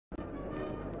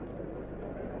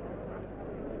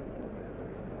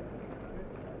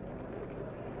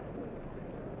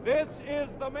This is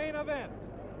the main event.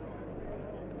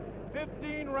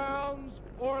 15 rounds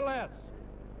or less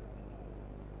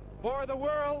for the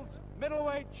world's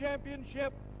middleweight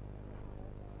championship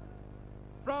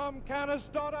from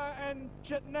Canastota and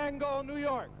Chittenango, New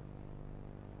York.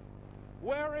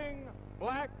 Wearing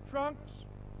black trunks,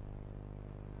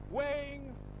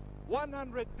 weighing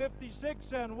 156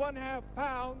 1/2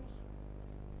 pounds,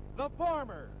 the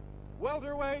former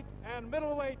welterweight and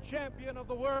middleweight champion of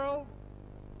the world,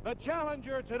 the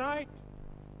challenger tonight,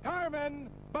 Carmen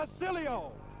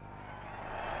Basilio.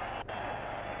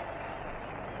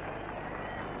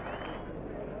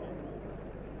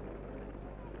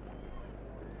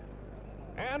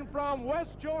 And from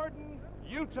West Jordan,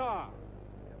 Utah,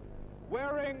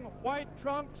 wearing white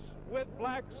trunks with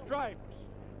black stripes,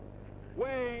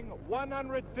 weighing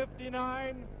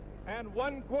 159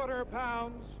 1/4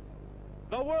 pounds,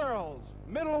 the world's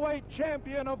middleweight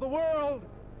champion of the world,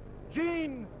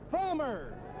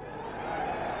 Fullmer.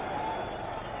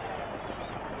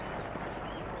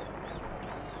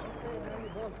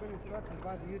 You've both been instructed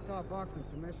by the Utah Boxing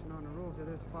Commission on the rules of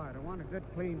this fight. I want a good,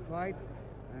 clean fight,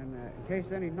 and in case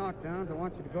any knockdowns, I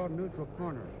want you to go to neutral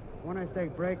corner. When I say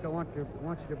break, I want you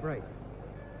to break.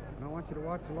 And I want you to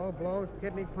watch low blows,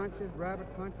 kidney punches, rabbit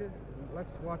punches, and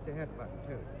let's watch the head button,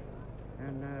 too.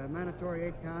 And mandatory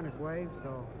 8 count is waived,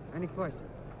 so any questions?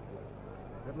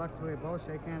 Good luck to you both.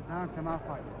 Shake hands now and come out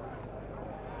fighting.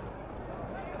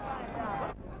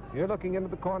 You're looking into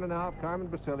the corner now of Carmen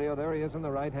Basilio. There he is on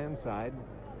the right-hand side.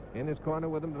 In his corner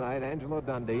with him tonight, Angelo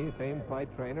Dundee, famed fight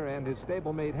trainer, and his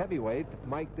stablemate heavyweight,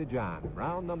 Mike DeJohn.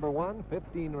 Round number 1,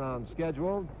 15 rounds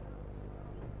scheduled.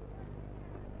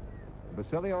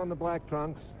 Basilio in the black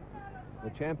trunks.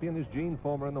 The champion is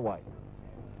Fullmer in the white.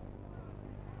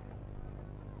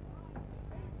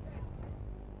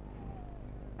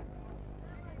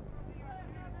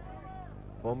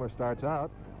 Fullmer starts out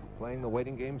playing the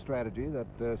waiting game strategy that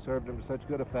served him to such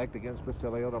good effect against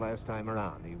Basilio the last time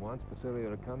around. He wants Basilio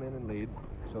to come in and lead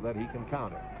so that he can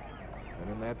counter.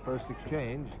 And in that first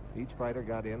exchange, each fighter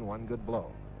got in one good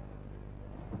blow.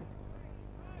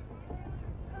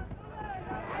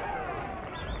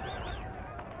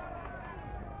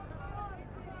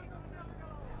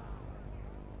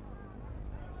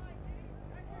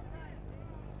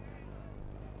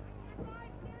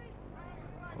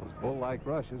 Bull-like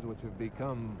rushes, which have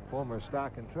become Fullmer's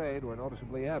stock and trade, were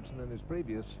noticeably absent in his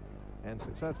previous and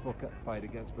successful fight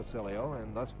against Basilio,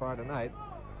 and thus far tonight,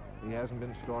 he hasn't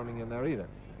been storming in there either.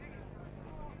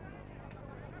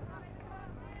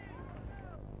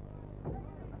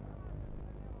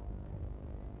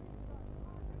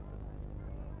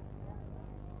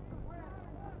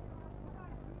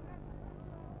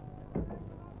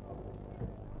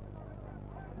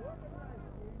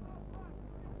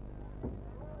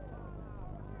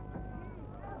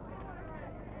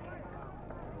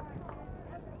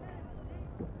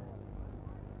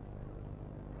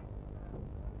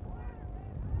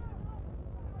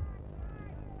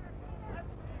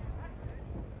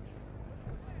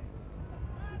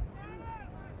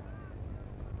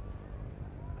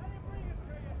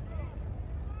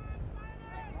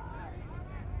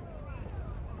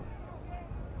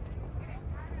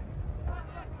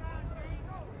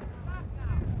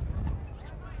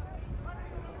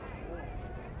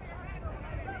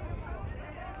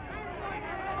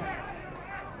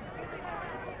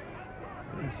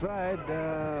 Inside,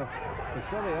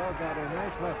 Basilio got a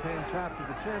nice left-hand chop to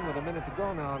the chin with a minute to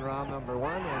go now in round number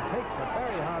 1, and takes a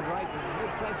very hard right to the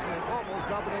midsection and almost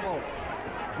doubled him over.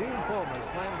 Fullmer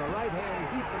slammed the right hand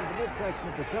deep into the midsection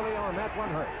of Basilio, and that one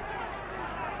hurt.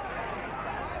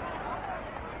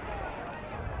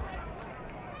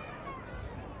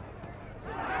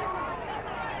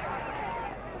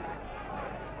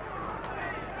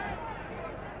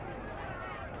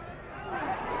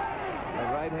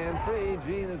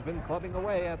 Gene has been clubbing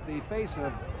away at the face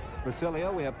of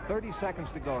Basilio. We have 30 seconds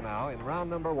to go now in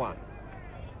round number 1.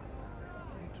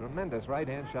 A tremendous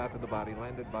right-hand shot to the body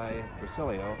landed by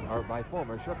Basilio, or by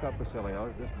Fullmer, shook up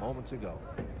Basilio just moments ago.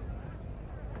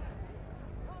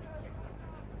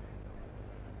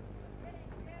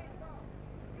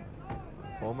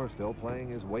 Fullmer still playing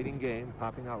his waiting game,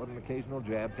 popping out with an occasional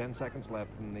jab. 10 seconds left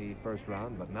in the first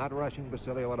round, but not rushing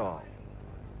Basilio at all.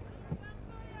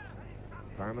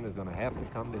 Carmen is going to have to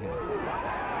come to him.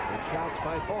 Good shots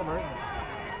by Fullmer.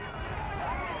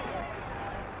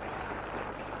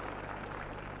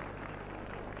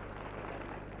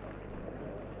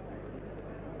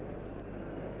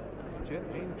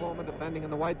 Gene Fullmer defending in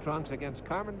the white trunks against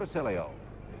Carmen Basilio.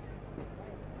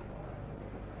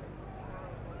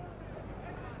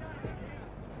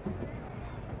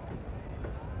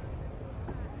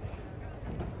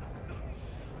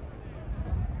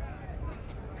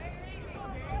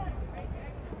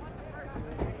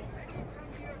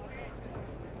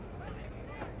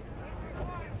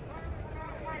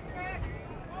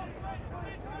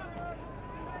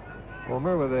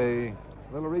 Fullmer with a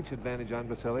little reach advantage on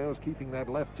Basilio is keeping that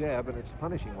left jab, and it's a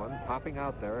punishing one, popping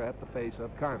out there at the face of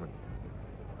Carmen.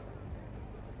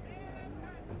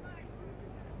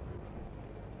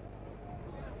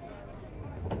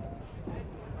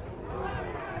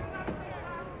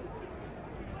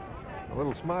 A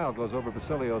little smile goes over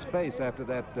Basilio's face after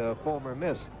that Fullmer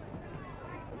miss.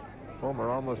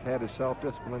 Fullmer almost had his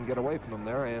self-discipline get away from him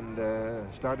there and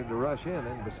started to rush in,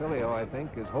 and Basilio, I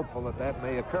think, is hopeful that that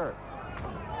may occur.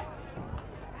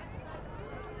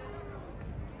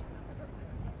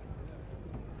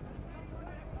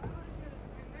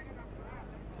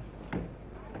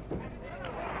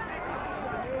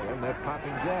 And that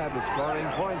popping jab is scoring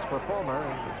points for Fullmer,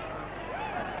 and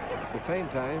at the same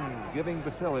time giving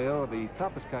Basilio the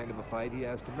toughest kind of a fight he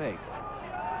has to make.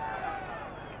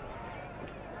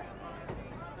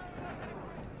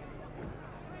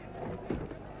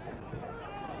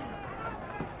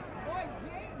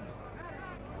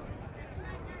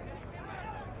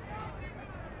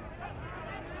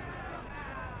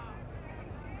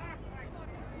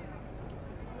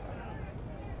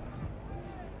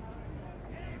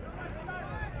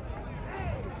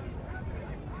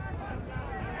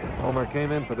 Fullmer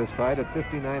came in for this fight at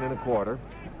 59 1/4.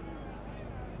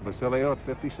 Basilio at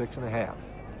 56 1/2.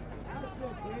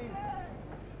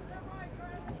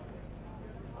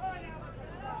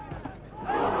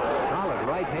 Solid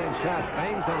right-hand shot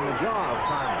bangs on the jaw of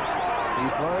Carmen. He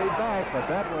flurried back, but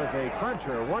that was a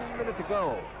cruncher. 1 minute to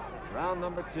go. Round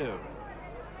number 2.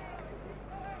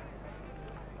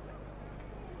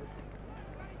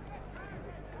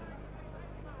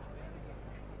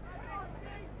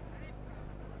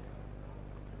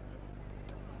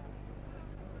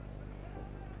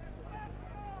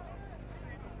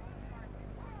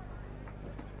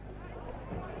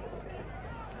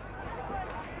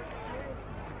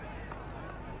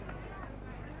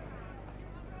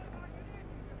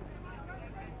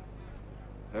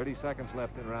 Seconds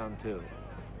left in round 2. And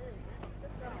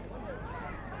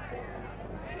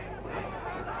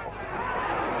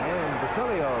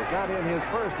Basilio got in his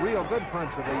first real good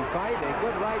punch of the fight. A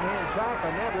good right-hand shot,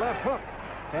 and that left hook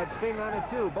had sting on it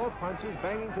too. Both punches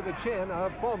banging to the chin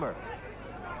of Fullmer.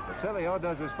 Basilio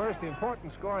does his first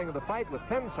important scoring of the fight with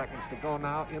 10 seconds to go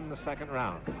now in the second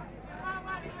round.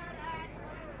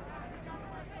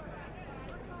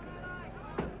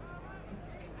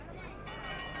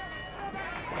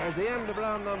 There's the end of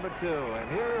round number 2, and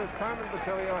here is Carmen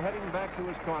Basilio heading back to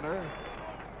his corner.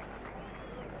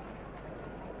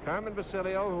 Carmen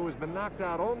Basilio, who has been knocked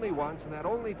out only once, and that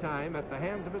only time at the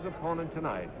hands of his opponent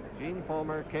tonight, Gene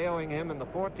Fullmer, KOing him in the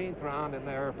 14th round in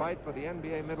their fight for the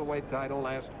NBA middleweight title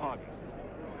last August.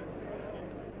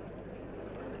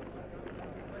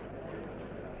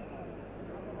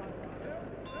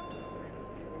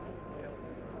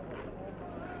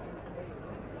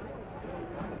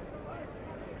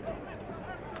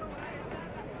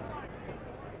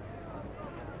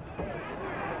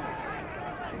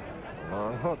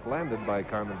 Hook landed by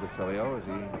Carmen Basilio as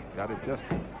he got it just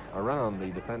around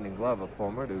the defending glove of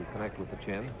Fullmer to connect with the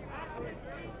chin.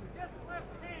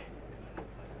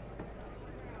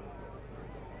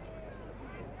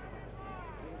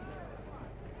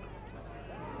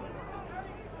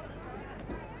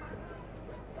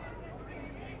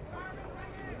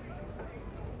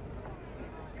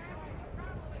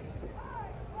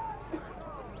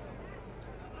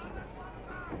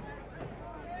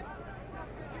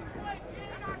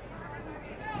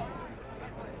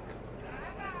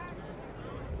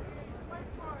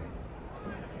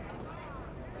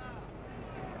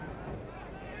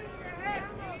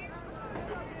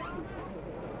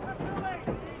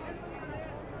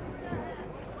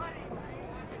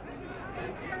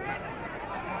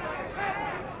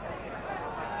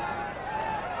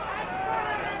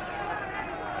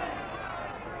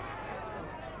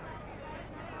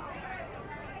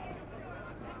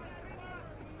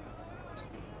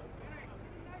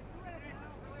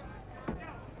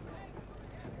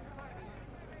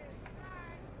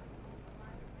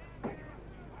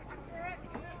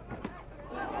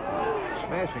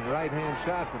 Smashing right-hand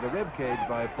shot to the rib cage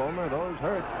by Fullmer. Those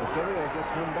hurt. Basilio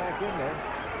gets him back in there.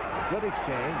 Good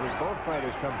exchange as both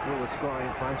fighters come through with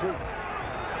scoring punches.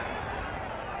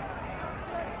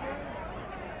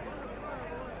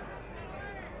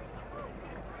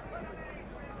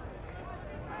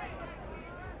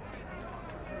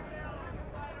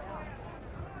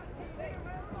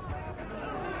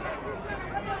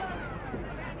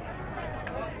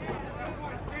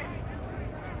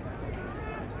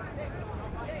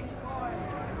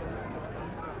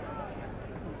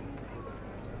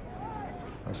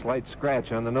 slight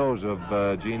scratch on the nose of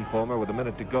Gene Fullmer with a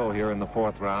minute to go here in the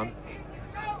 4th round.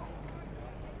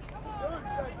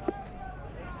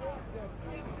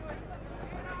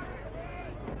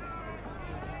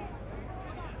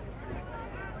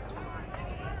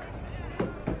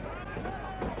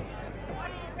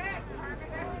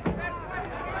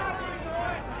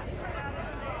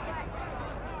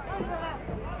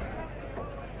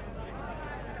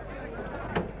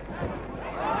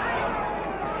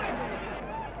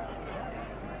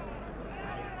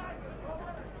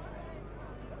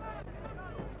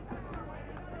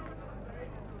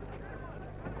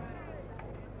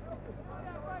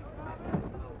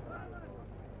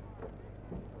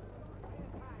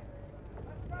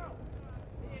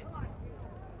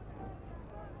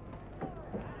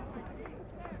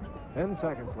 Ten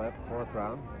seconds left, 4th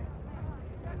round.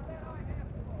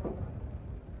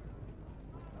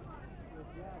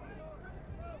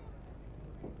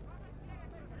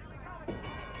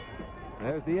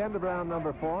 There's the end of round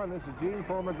number 4, and this is Gene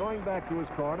Fullmer going back to his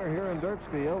corner here in Dirks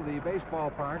Field, the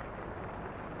baseball park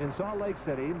in Salt Lake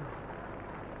City,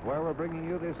 where we're bringing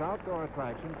you this outdoor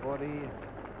attraction for the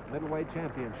middleweight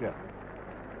championship.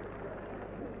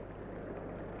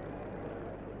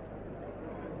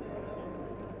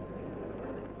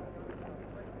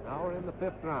 Now we're in the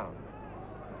 5th round.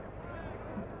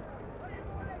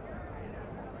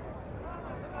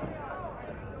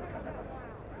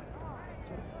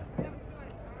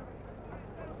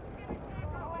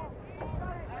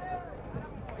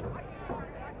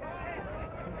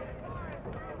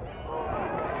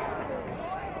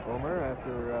 Fullmer,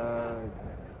 after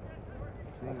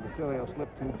seeing Basilio slip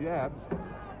 2 jabs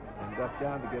and ducked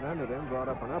down to get under them, brought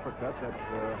up an uppercut that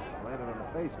landed on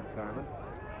the face of Carmen.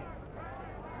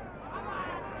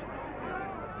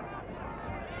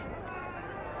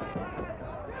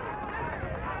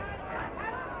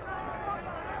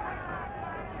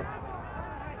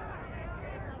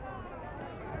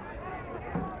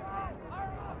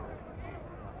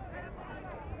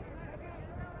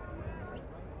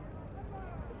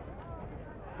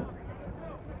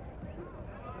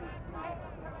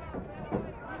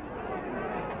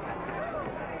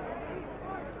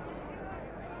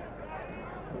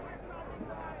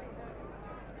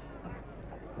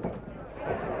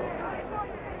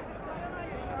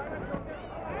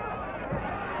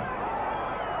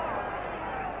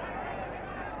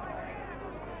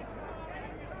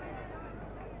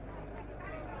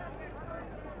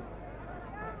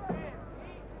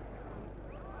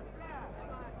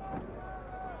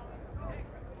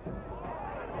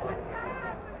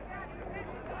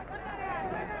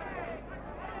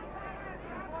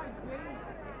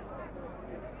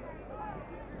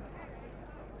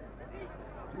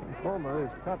 Fullmer is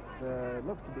cut,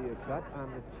 looks to be a cut on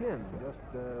the chin, just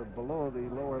below the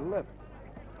lower lip,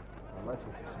 unless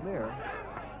it's a smear.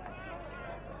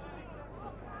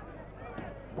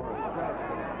 More a scratch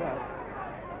than a cut.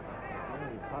 And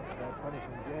he pops that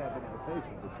punishing jab into the face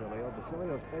of Basilio.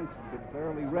 Basilio's face has been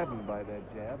thoroughly reddened by that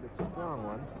jab. It's a strong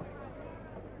one.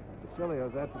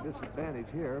 Basilio's at the disadvantage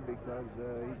here because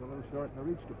he's a little short in the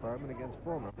reach department against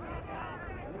Fullmer.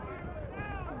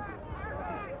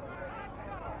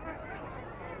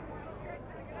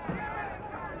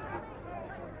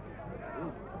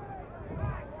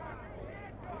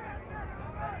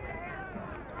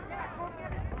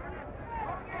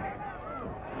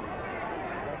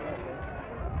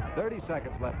 30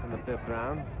 seconds left in the 5th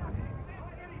round.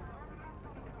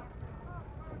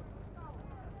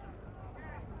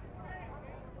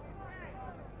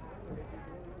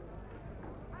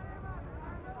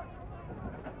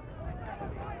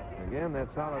 Again, that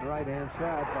solid right-hand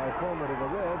shot by Fullmer to the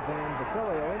ribs, and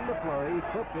Basilio in the flurry,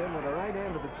 clipped in with a right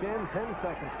hand to the chin. 10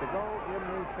 seconds to go in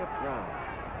the 5th round.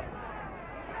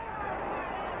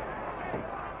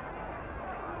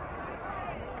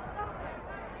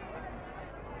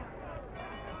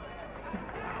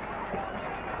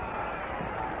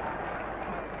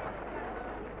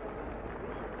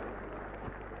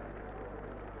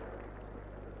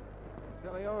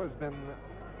 Basilio has been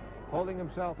holding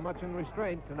himself much in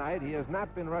restraint tonight. He has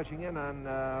not been rushing in on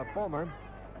Fullmer,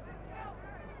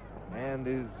 and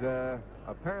is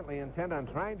apparently intent on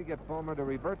trying to get Fullmer to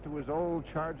revert to his old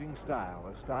charging style,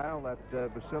 a style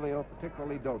that Basilio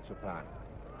particularly dotes upon.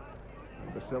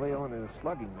 Basilio in his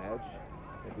slugging match,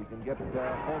 if he can get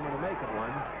Fullmer to make it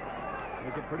one,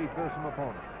 is a pretty fearsome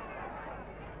opponent.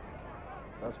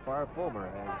 Thus far, Fullmer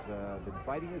has been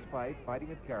fighting his fight, fighting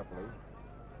it carefully,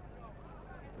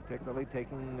 particularly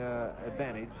taking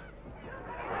advantage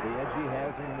of the edge he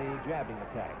has in the jabbing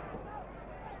attack.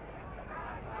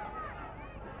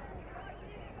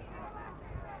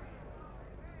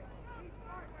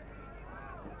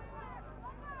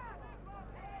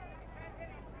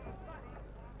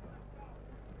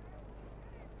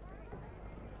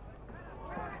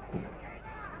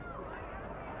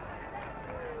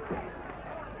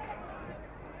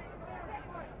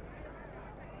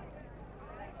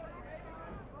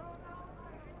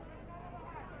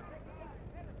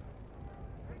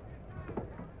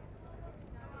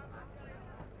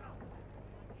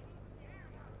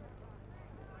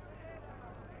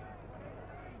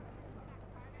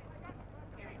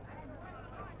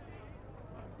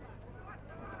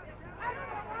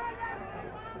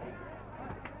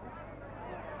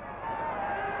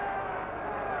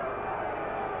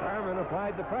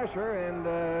 applied the pressure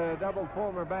and doubled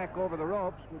Fullmer back over the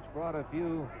ropes, which brought a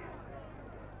few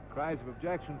cries of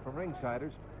objection from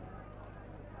ringsiders.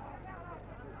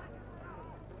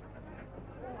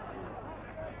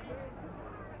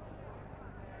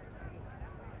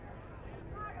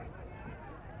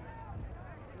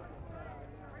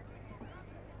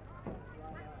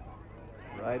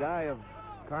 Right eye of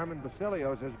Carmen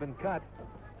Basilio's has been cut.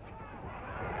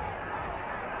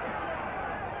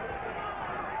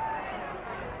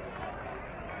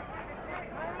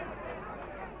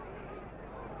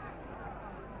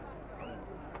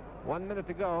 One minute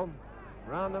to go.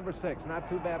 Round number 6. Not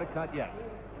too bad a cut yet.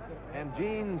 And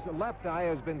Gene's left eye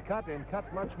has been cut, and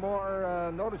cut much more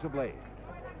noticeably.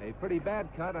 A pretty bad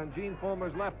cut on Gene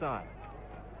Fullmer's left eye.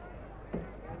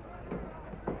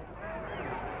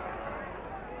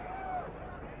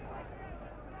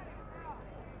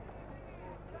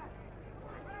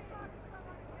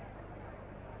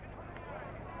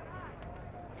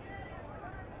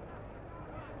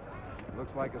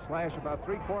 Looks like a slash about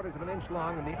 3/4 of an inch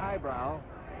long in the eyebrow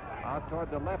out toward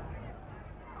the left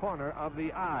corner of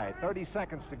the eye. 30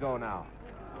 seconds to go now.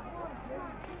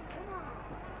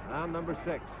 Round number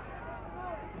 6.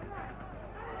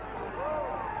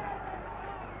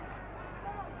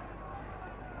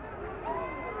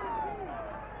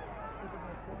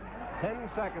 Ten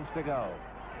seconds to go.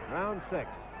 Round 6.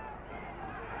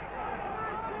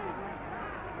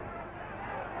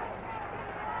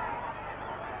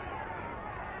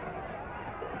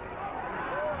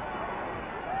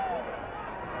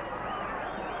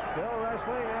 Still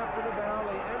wrestling after the bell,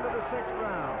 the end of the 6th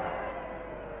round.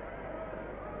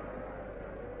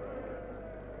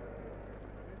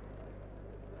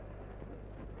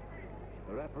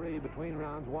 The referee between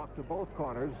rounds walked to both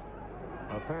corners,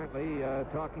 apparently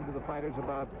talking to the fighters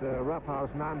about roughhouse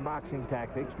non-boxing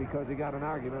tactics because he got an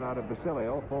argument out of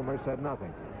Basilio. Fullmer said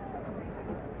nothing.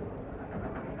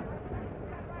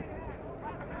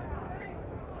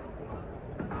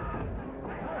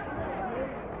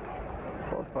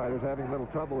 Fighters having a little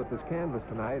trouble with this canvas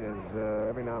tonight as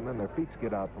every now and then their feet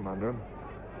skid out from under them.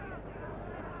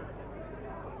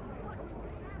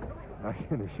 I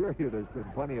can assure you there's been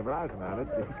plenty of rosin on it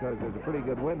because there's a pretty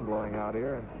good wind blowing out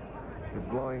here and it's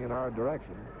blowing in our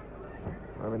direction.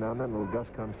 Every now and then a little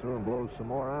gust comes through and blows some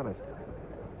more on us.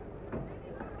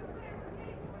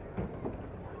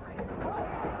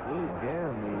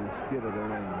 Again, the skid of the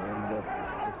ring, and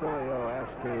Basilio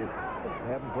asked to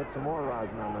have him put some more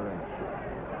rosin on the ring.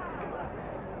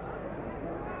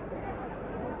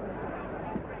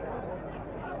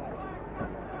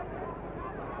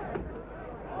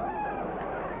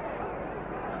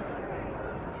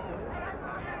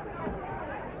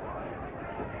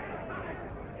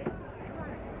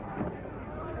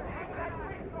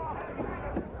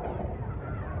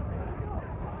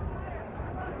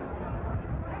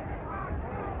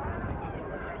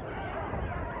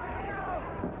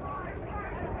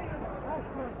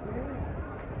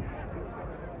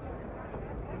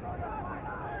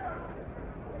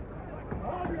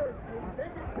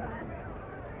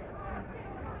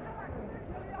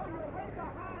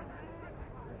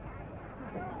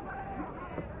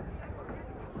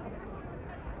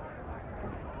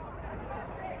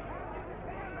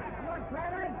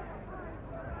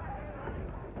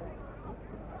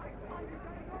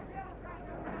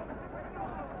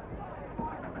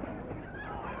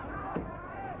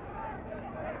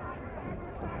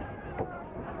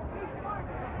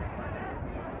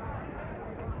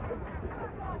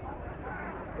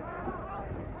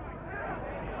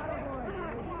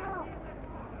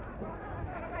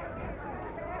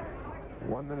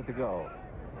 One minute to go.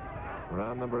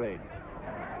 Round number 8.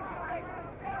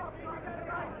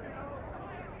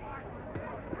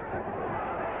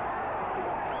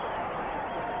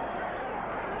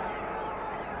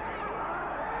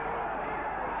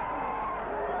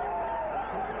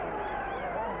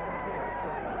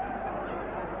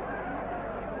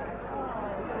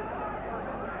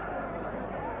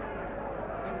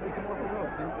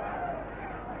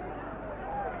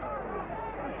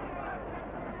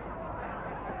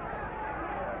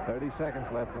 Seconds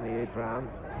left in the 8th round.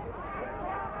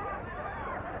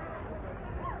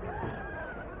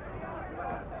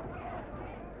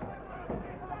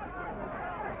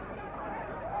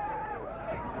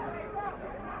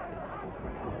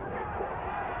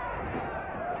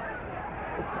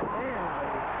 And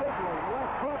sizzling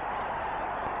left hook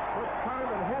puts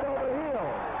Carmen head over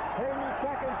heels. 10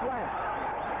 seconds left.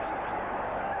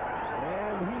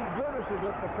 And he grimaces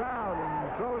at the crowd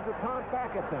and throws the taunt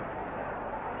back at them.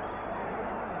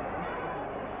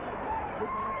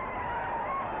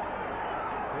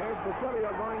 Here's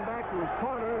Basilio going back to his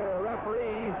corner.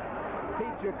 Referee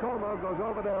Pete Giacomo goes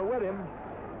over there with him.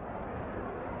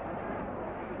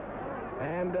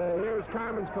 And here's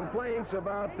Carmen's complaints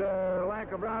about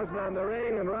lack of rosin on the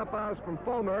ring and roughhouse from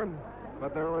Fullmer.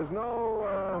 But there was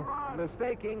no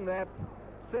mistaking that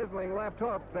sizzling left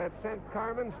hook that sent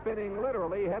Carmen spinning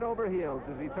literally head over heels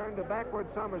as he turned a backward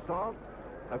somersault.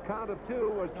 A count of 2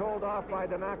 was told off by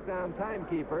the knockdown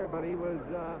timekeeper, but he was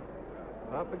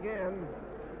up again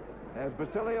as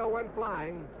Basilio went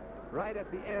flying right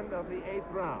at the end of the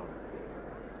 8th round.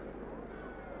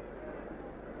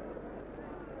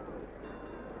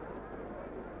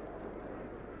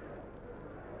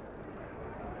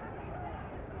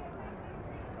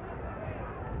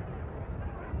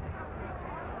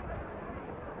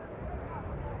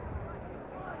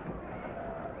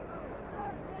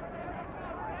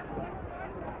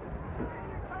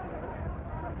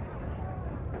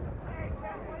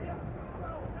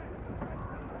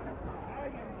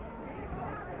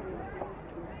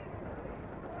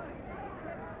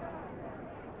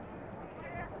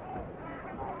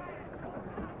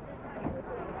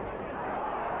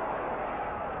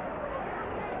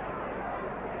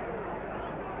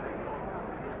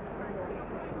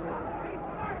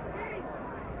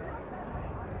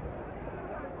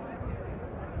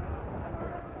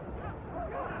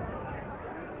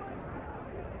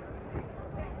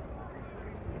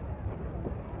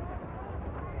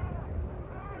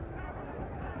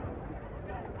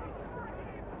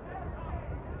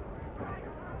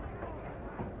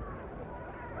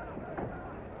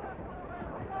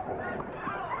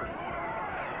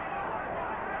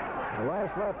 The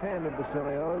last left hand of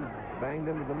Basilio banged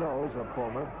into the nose of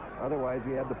Fullmer. Otherwise,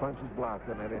 he had the punches blocked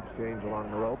in that exchange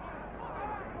along the ropes.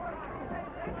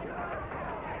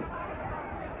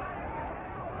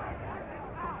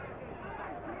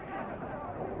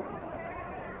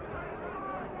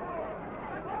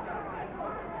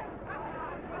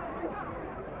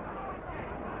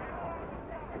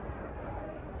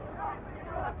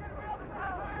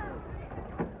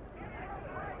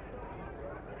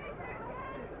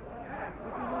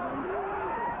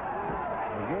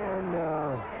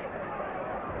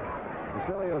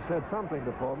 Basilio said something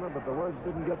to Fullmer, but the words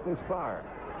didn't get this far.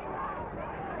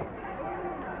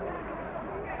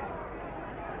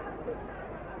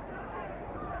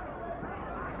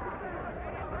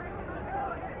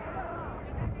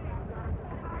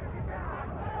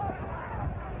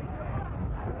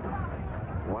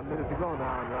 One minute to go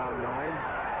now in round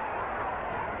 9.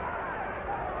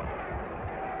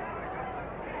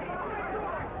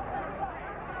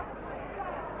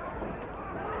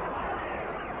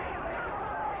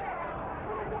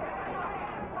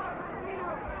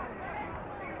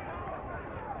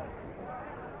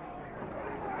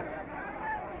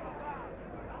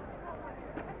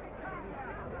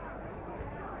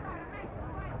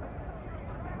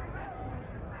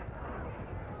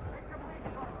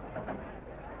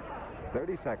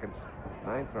 Seconds,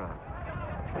 9th round.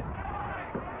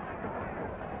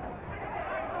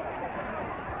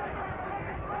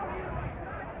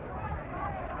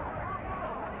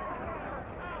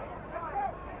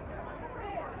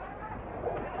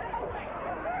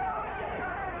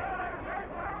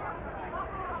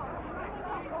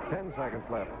 Ten seconds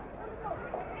left.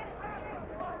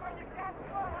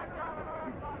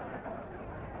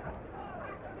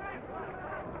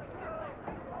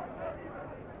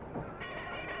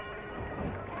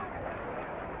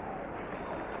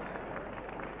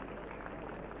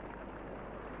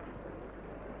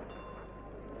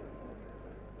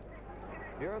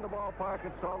 Here in the ballpark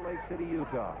at Salt Lake City,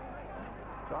 Utah.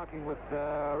 Talking with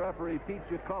referee Pete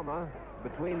Giacomo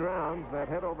between rounds. That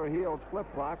head-over-heels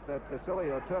flip-flop that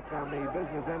Basilio took on the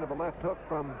business end of a left hook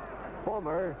from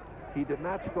Fullmer, he did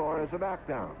not score as a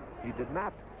knockdown. He did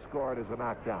not score it as a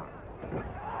knockdown.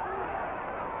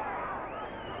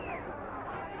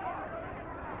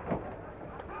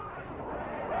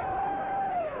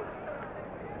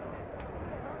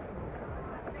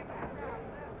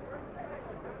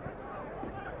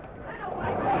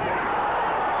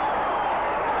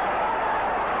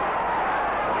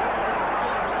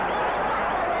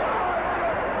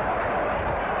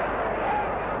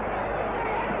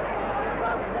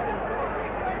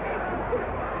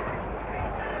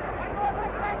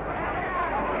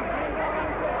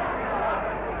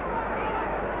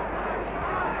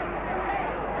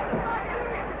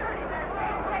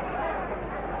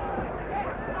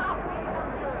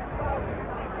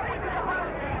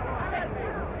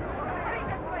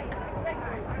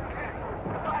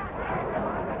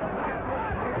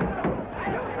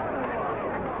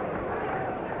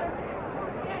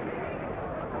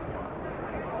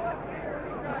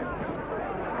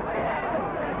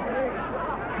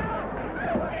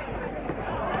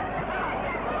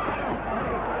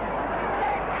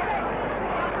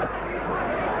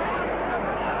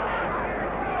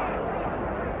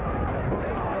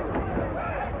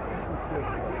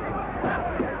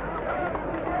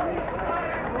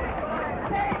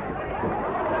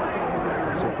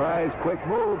 Quick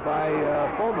move by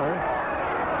Fullmer.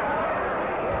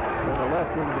 To the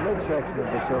left into the midsection of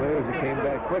Basilio as he came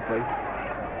back quickly.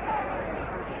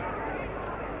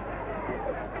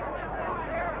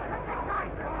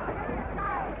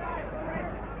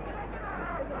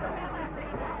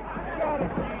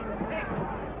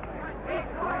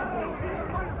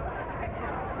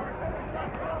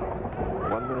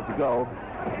 To go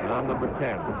on number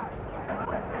 10.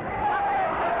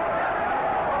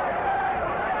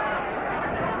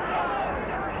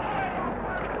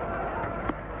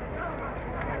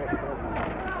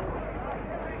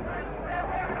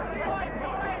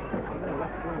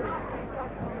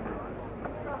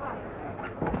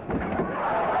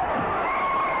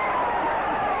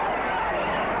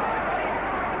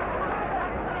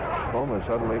 Fullmer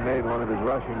suddenly made one of his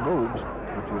rushing moves,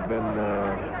 which has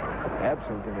been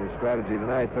absent in his strategy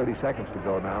tonight. 30 seconds to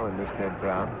go now in this 10th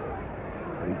round.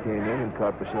 He came in and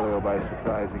caught Basilio by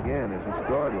surprise again as he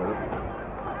scored with it.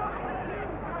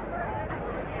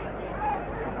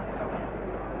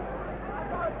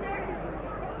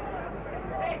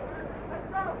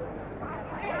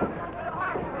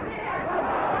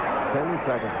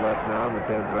 Seconds left now in the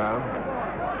 10th round.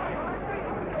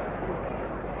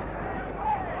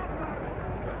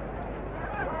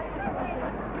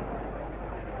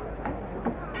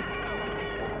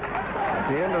 At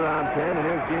the end of round 10, and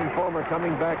here's Gene Fullmer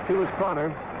coming back to his corner.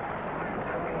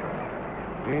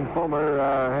 Gene Fullmer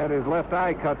had his left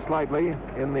eye cut slightly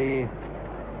in the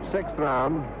 6th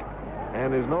round,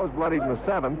 and his nose bloodied in the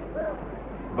 7th,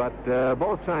 but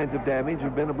both signs of damage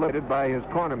have been obliterated by his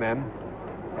cornermen.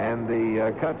 And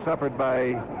the cuts suffered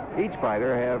by each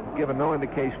fighter have given no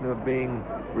indication of being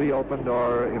reopened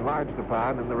or enlarged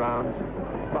upon in the rounds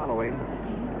following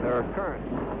their occurrence.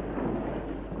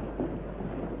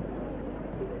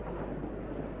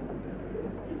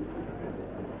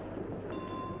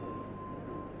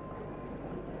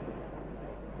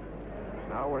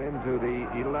 Now we're into the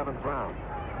 11th round.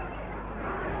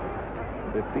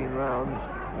 15 rounds,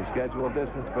 the scheduled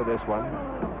distance for this one.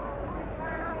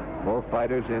 Both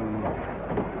fighters in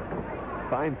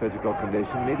fine physical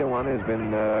condition. Neither one has been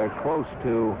close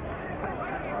to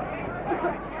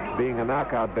being a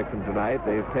knockout victim tonight.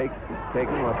 They've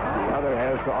taken what the other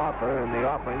has to offer, and the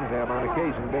offerings have on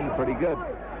occasion been pretty good.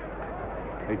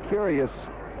 A curious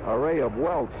array of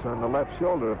welts on the left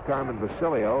shoulder of Carmen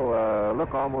Basilio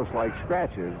look almost like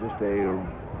scratches, just a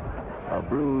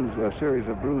series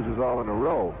of bruises all in a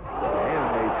row.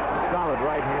 And a solid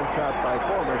right-hand shot by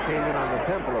Fullmer came in on the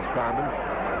temple of Carmen.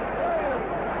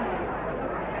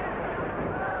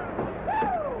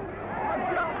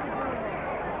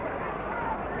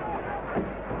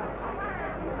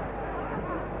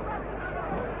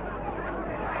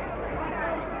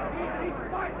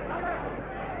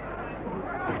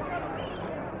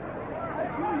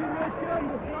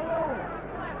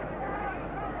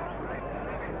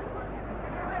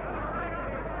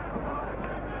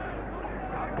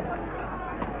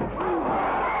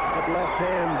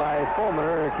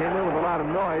 Came in with a lot of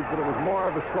noise, but it was more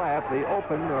of a slap. The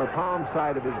open or palm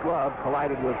side of his glove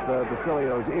collided with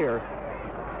Basilio's ear.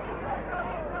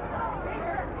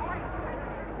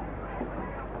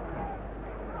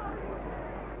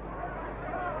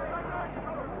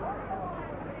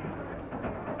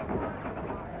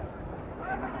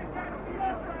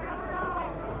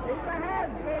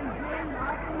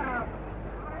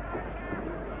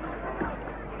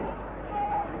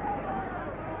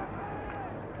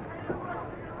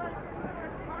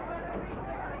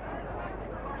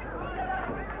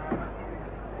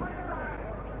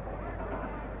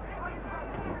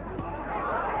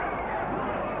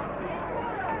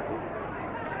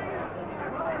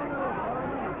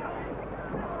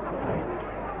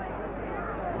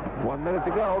 One minute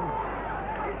to go.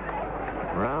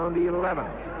 Round 11.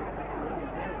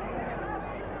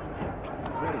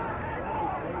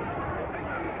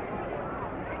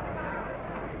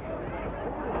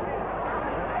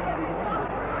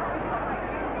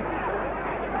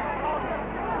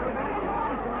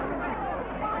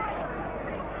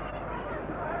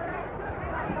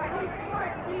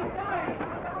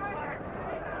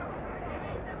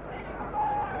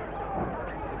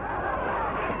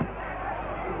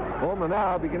 Fullmer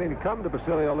now beginning to come to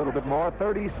Basilio a little bit more.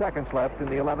 30 seconds left in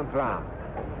the 11th round.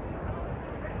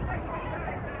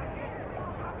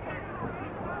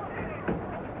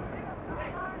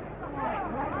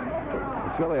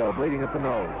 Basilio bleeding at the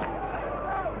nose.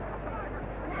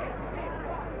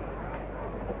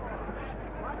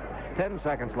 Ten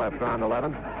seconds left, round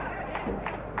 11.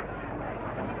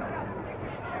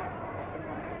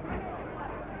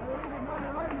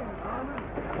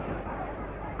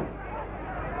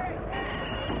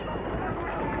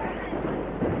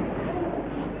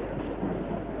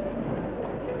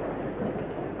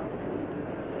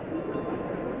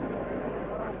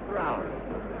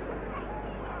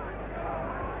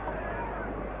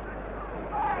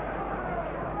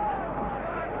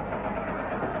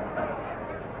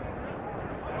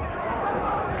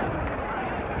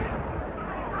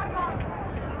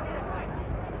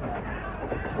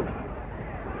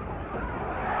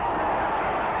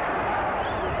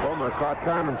 caught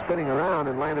Carmen spinning around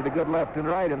and landed a good left and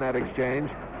right in that exchange.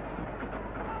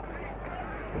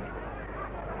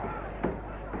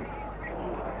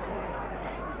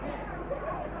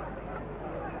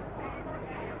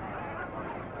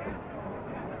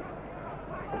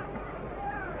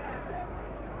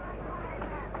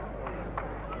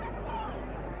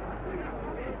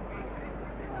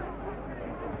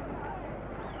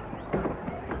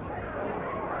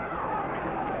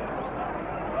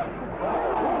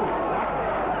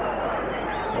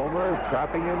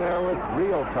 Dropping in there with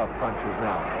real tough punches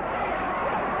now.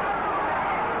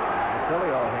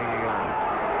 Basilio hanging on.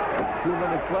 2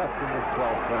 minutes left in this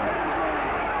 12th round.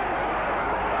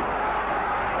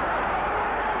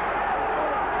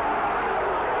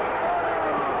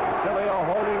 Basilio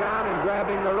holding on and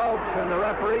grabbing the ropes, and the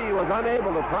referee was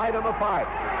unable to pry them apart.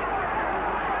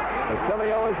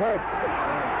 Basilio is hurt.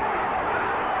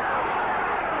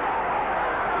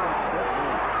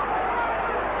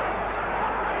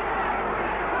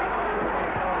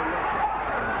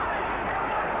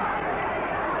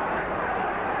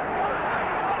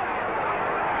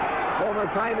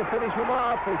 Trying to finish him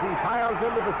off as he piles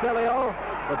into Basilio,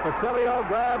 but Basilio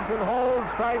grabs and holds,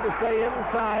 trying to stay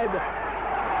inside.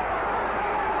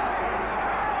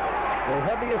 The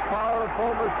heaviest power of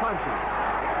Fullmer's punches.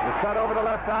 The cut over the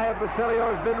left eye of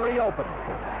Basilio has been reopened.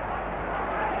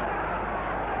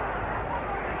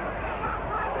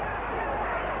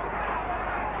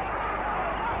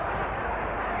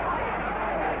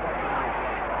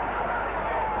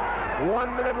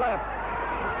 One minute left.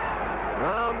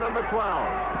 Round number 12.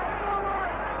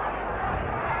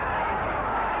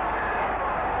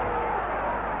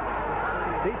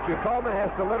 Pete Giacomo has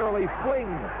to literally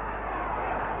fling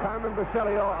Carmen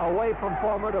Basilio away from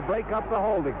Fullmer to break up the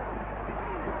holding.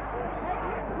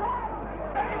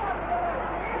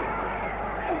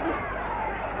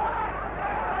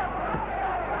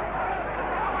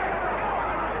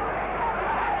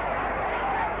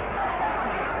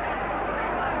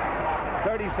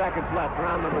 Seconds left,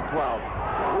 round number 12.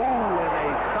 Ooh, and a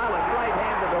solid right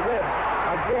hand to the rib.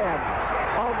 Again,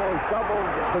 almost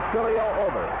doubled Basilio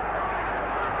over.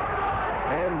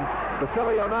 And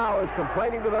Basilio now is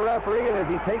complaining to the referee, and as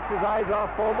he takes his eyes off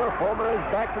Fullmer, Fullmer is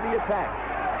back to the attack.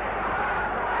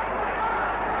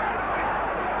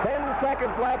 10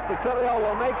 seconds left. Basilio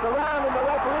will make the round, and the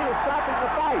referee is stopping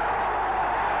the fight.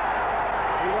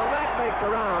 He will not make the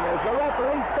round as the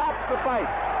referee stops the fight.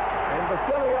 And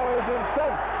Basilio is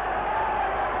incensed.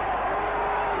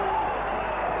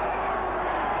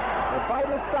 The fight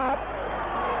is stopped.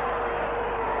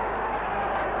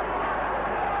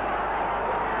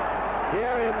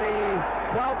 Here in the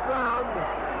 12th round,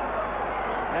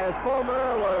 as Fullmer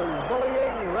was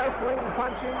bullying, wrestling,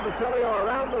 punching Basilio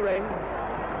around the ring,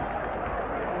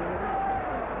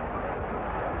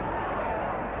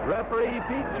 referee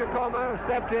Pete Giacomo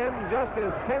stepped in just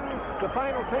as the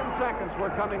final 10 seconds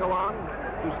were coming along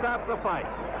to stop the fight.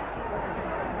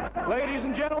 Ladies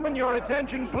and gentlemen, your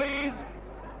attention, please.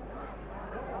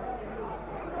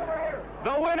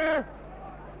 The winner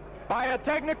by a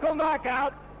technical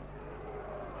knockout,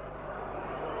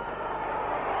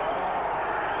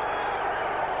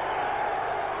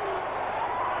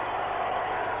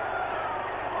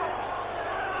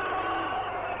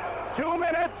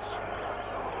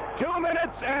 Two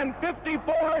minutes and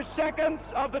 54 seconds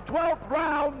of the 12th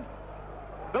round.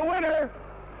 The winner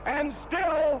and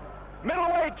still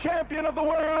middleweight champion of the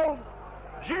world,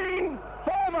 Gene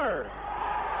Fullmer.